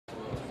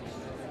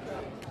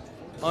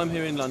I'm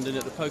here in London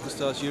at the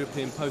PokerStars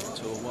European Poker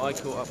Tour, where I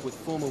caught up with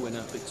former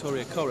winner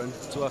Victoria Coren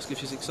to ask if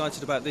she's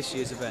excited about this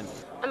year's event.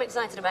 I'm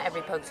excited about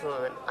every poker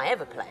tournament I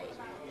ever play,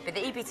 but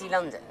the EPT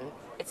London,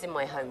 it's in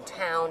my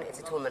hometown, it's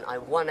a tournament I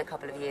won a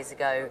couple of years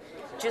ago.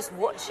 Just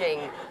watching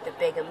the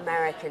big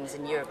Americans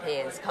and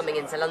Europeans coming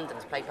into London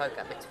to play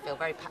poker makes me feel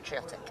very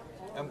patriotic.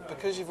 And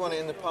because you've won it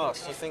in the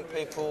past, do you think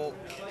people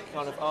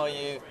kind of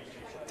argue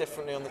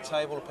differently on the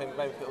table, or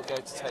maybe people go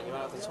to take you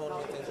out of the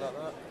tournament, things like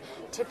that?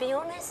 To be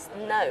honest,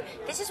 no.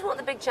 This is what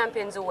the big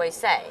champions always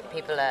say.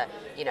 People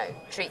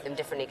treat them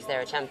differently because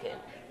they're a champion.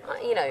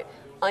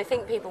 I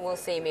think people will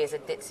see me as a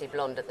ditzy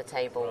blonde at the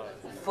table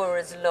for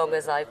as long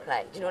as I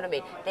play. Do you know what I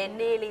mean? They're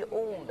nearly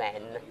all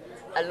men.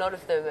 A lot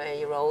of them are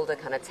your older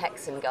kind of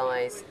Texan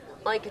guys.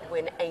 I could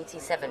win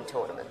 87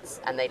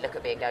 tournaments and they'd look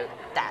at me and go,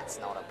 that's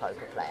not a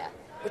poker player.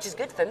 Which is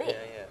good for me.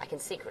 Yeah. I can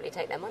secretly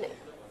take their money.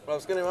 Well, I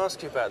was going to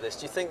ask you about this.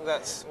 Do you think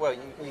that's,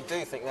 you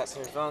do think that's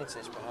an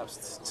advantage,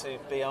 perhaps, to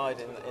be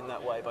eyed in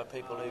that way by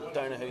people who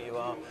don't know who you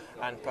are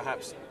and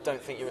perhaps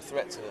don't think you're a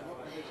threat to them?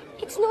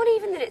 It's not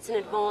even that it's an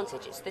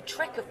advantage. It's the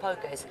trick of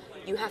poker is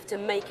you have to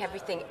make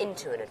everything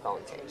into an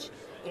advantage.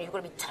 You've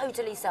got to be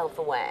totally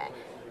self-aware.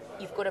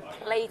 You've got to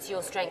play to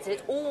your strengths, and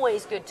it's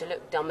always good to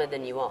look dumber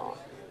than you are.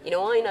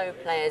 I know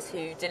players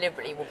who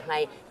deliberately will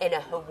play in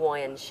a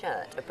Hawaiian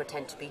shirt and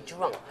pretend to be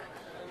drunk.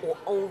 Or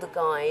older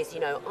guys,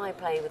 I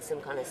play with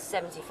some kind of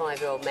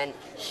 75-year-old men,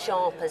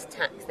 sharp as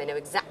tacks, they know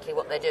exactly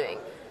what they're doing.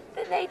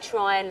 But they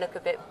try and look a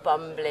bit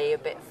bumbly, a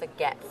bit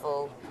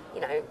forgetful,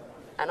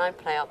 and I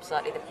play up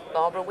slightly the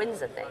Barbara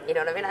Windsor thing, you know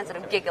what I mean? I sort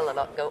of giggle a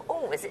lot, go,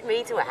 oh, is it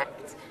me to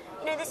act?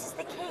 This is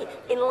the key,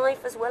 in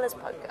life as well as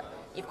poker.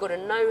 You've got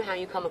to know how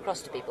you come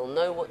across to people,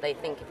 know what they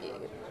think of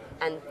you,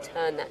 and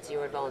turn that to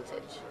your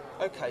advantage.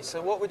 Okay,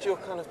 so what would your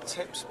kind of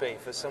tips be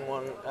for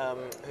someone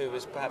who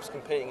is perhaps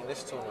competing in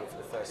this tournament for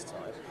the first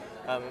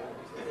time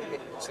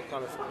to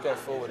kind of go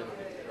forward?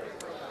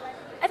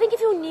 I think if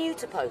you're new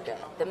to poker,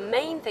 the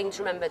main thing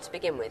to remember to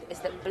begin with is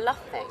that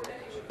bluffing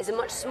is a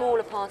much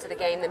smaller part of the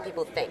game than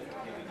people think.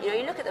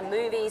 You look at the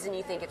movies and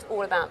you think it's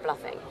all about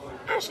bluffing.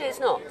 Actually, it's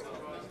not.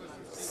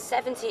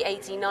 70,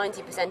 80,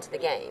 90% of the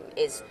game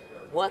is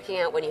working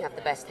out when you have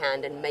the best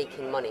hand and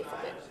making money from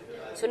it.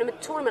 So in a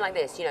tournament like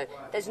this,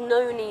 there's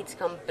no need to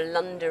come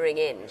blundering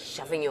in,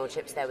 shoving your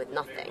chips there with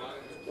nothing.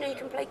 You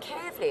can play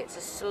carefully. It's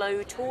a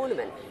slow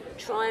tournament.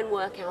 Try and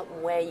work out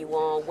where you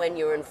are, when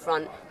you're in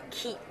front.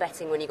 Keep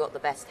betting when you got the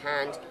best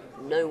hand.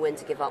 Know when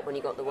to give up when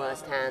you got the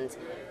worst hand.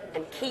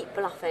 And keep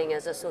bluffing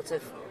as a sort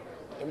of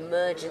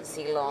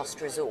emergency last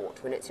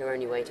resort when it's your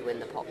only way to win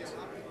the pot.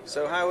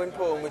 So how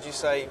important would you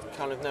say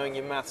kind of knowing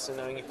your maths and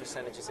knowing your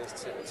percentages is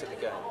to the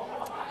game?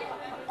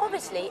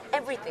 Obviously,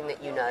 everything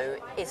that you know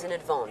is an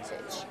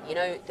advantage.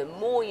 The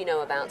more you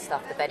know about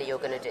stuff, the better you're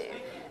going to do.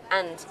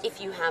 And if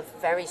you have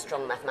very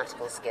strong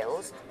mathematical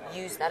skills,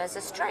 use that as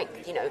a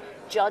strength.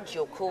 Judge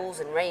your calls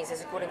and raises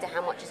according to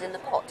how much is in the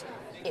pot.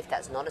 If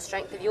that's not a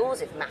strength of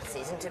yours, if maths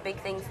isn't a big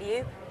thing for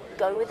you,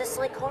 go with the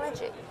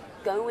psychology.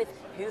 Go with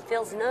who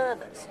feels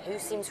nervous, who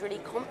seems really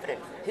confident,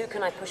 who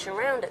can I push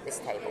around at this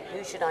table,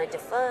 who should I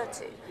defer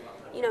to.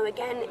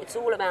 Again, it's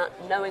all about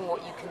knowing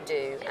what you can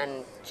do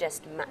and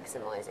just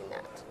maximising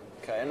that.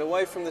 Okay, and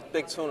away from the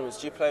big tournaments,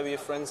 do you play with your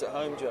friends at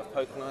home? Do you have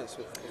poker nights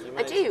with your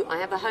mates? I do. I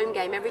have a home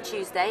game every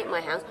Tuesday at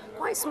my house.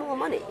 Quite small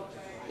money.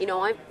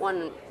 I've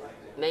won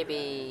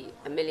maybe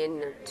 $1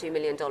 million, $2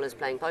 million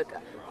playing poker.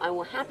 I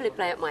will happily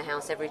play at my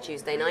house every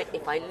Tuesday night.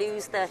 If I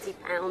lose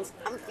 £30,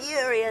 I'm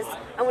furious.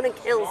 I want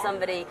to kill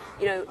somebody.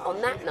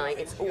 On that night,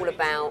 it's all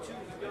about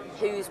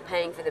who's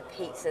paying for the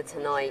pizza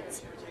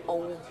tonight,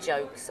 old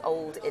jokes,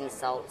 old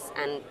insults,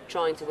 and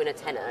trying to win a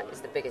tenner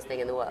is the biggest thing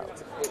in the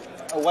world.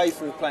 Away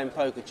from playing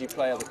poker, do you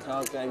play other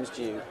card games?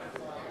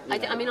 I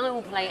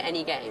will play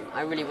any game.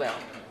 I really will.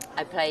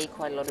 I play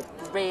quite a lot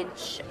of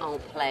bridge. I'll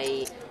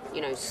play,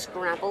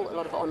 Scrabble, a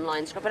lot of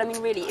online Scrabble.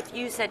 But really, if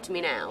you said to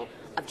me now,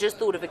 I've just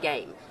thought of a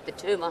game, the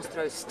two of us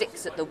throw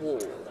sticks at the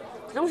wall.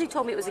 As long as you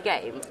told me it was a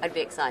game, I'd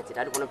be excited.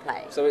 I'd want to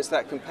play. So it's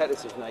that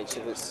competitive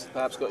nature that's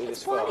perhaps got you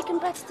this far? It's partly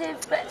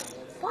competitive, but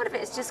part of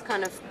it is just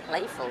kind of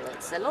playful.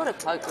 A lot of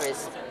poker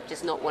is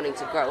just not wanting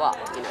to grow up,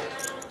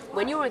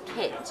 When you're a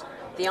kid,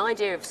 the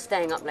idea of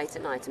staying up late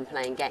at night and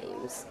playing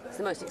games is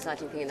the most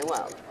exciting thing in the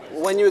world.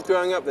 When you were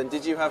growing up then,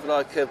 did you have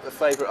like a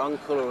favourite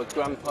uncle or a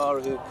grandpa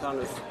who kind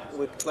of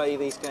would play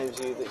these games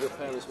that your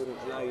parents wouldn't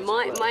allow you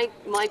to play?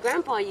 My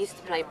grandpa used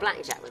to play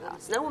blackjack with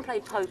us. No one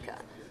played poker,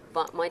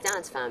 but my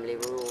dad's family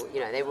were all,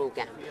 they were all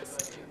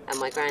gamblers. And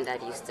my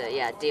granddad used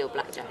to, deal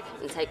blackjack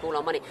and take all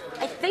our money.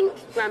 I think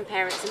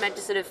grandparents are meant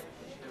to sort of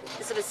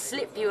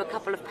slip you a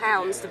couple of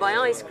pounds to buy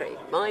ice cream.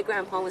 My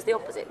grandpa was the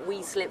opposite.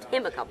 We slipped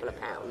him a couple of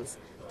pounds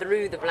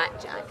through the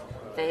blackjack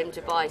for him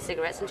to buy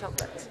cigarettes and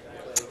chocolates.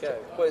 There you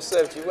go. Well, it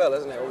served you well,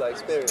 hasn't it, all that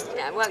experience?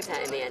 Yeah, it worked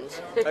out in the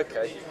end.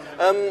 Okay.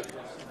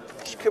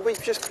 Could we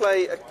just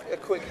play a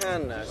quick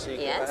hand now, so you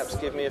can perhaps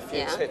give me a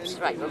few tips?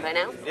 Right, you want to play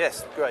now?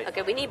 Yes, great.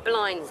 Okay, we need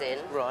blinds in.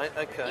 Right,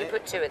 okay. You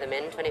put two of them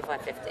in,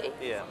 25.50.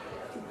 Yeah.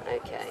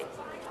 Okay.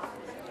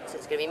 So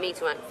it's going to be me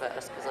to act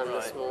first, because I'm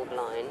the small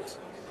blind.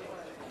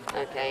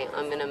 Okay,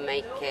 I'm going to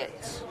make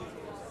it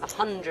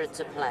 100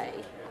 to play.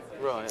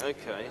 Right,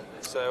 okay.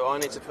 So I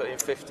need to put in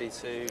 50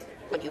 to...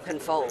 But you can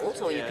fold,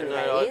 or you can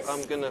no, raise.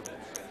 I'm going to...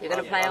 You're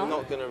going to play on? I'm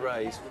not going to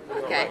raise.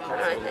 Okay,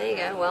 alright, there you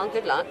go. Well,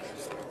 good luck.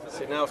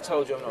 See, now I've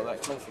told you I'm not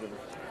that confident.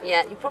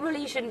 Yeah, you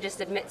probably shouldn't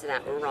just admit to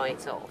that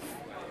right off.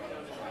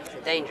 It's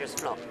a dangerous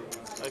flop.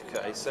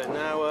 Okay, so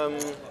now...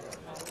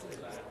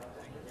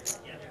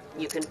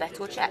 You can bet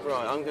or check.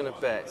 Right, I'm going to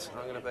bet.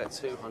 I'm going to bet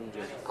 200.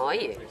 Are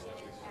you?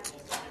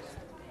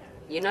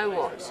 You know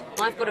what?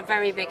 I've got a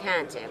very big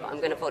hand here, but I'm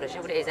going to fold. I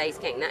show what it is, Ace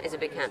King. That is a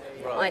big hand.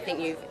 Right. I think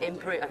you've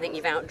improved. I think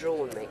you've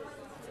outdrawn me.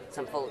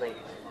 So I'm folding.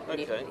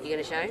 Okay. You going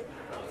to show?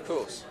 Of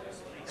course.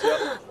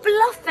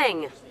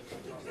 Bluffing!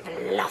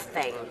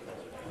 Bluffing!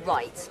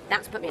 Right,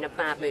 that's put me in a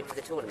bad mood for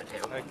the tournament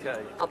now.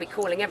 Okay. I'll be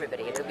calling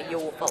everybody and it'll be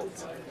your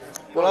fault.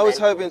 Well, I was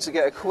hoping to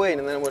get a queen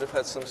and then I would have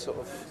had some sort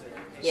of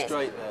Yes.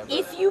 straight there. But...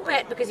 If you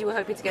bet because you were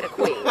hoping to get a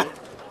queen,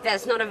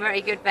 that's not a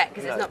very good bet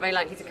because No. it's not very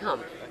likely to come.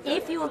 Okay.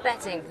 If you were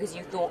betting because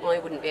you thought I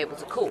wouldn't be able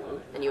to call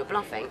and you were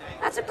bluffing,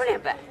 that's a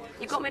brilliant bet.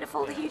 You got me to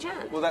fold a huge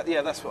hand. Well,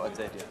 that's what I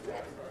did,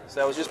 yeah.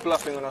 So I was just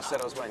bluffing when I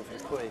said I was waiting for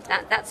the queen.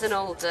 That's an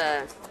old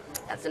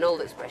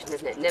expression,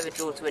 isn't it? Never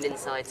draw to an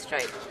inside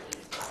straight.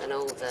 It's an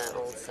old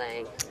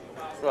saying.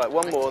 Right,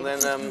 one more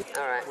and then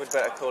All right. we'd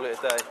better call it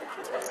a day.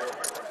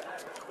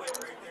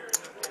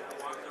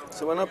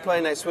 So when I play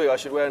next week, I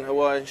should wear an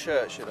Hawaiian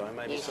shirt, should I?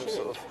 Maybe You some should.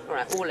 sort of... All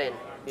right, all in.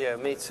 Yeah,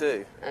 me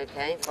too.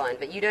 Okay, fine.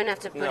 But you don't have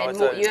to put No, I in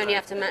more. don't, You only no.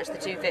 have to match the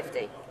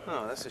 250.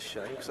 Oh, that's a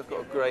shame, because I've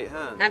got a great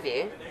hand. Have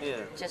you?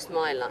 Yeah. Just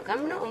my luck.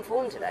 I'm not on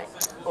form today.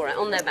 All right,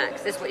 on their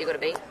backs. This is what you've got to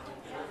beat.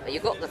 Oh, you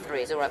got the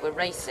threes. All right, we're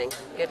racing.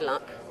 Good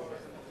luck.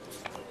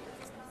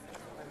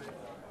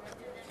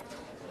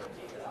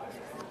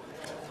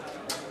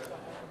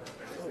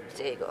 Oh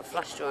dear, you got a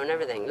flush draw and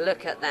everything.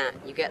 Look at that.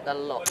 You get the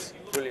lot.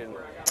 Brilliant.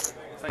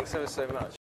 Thanks ever so much.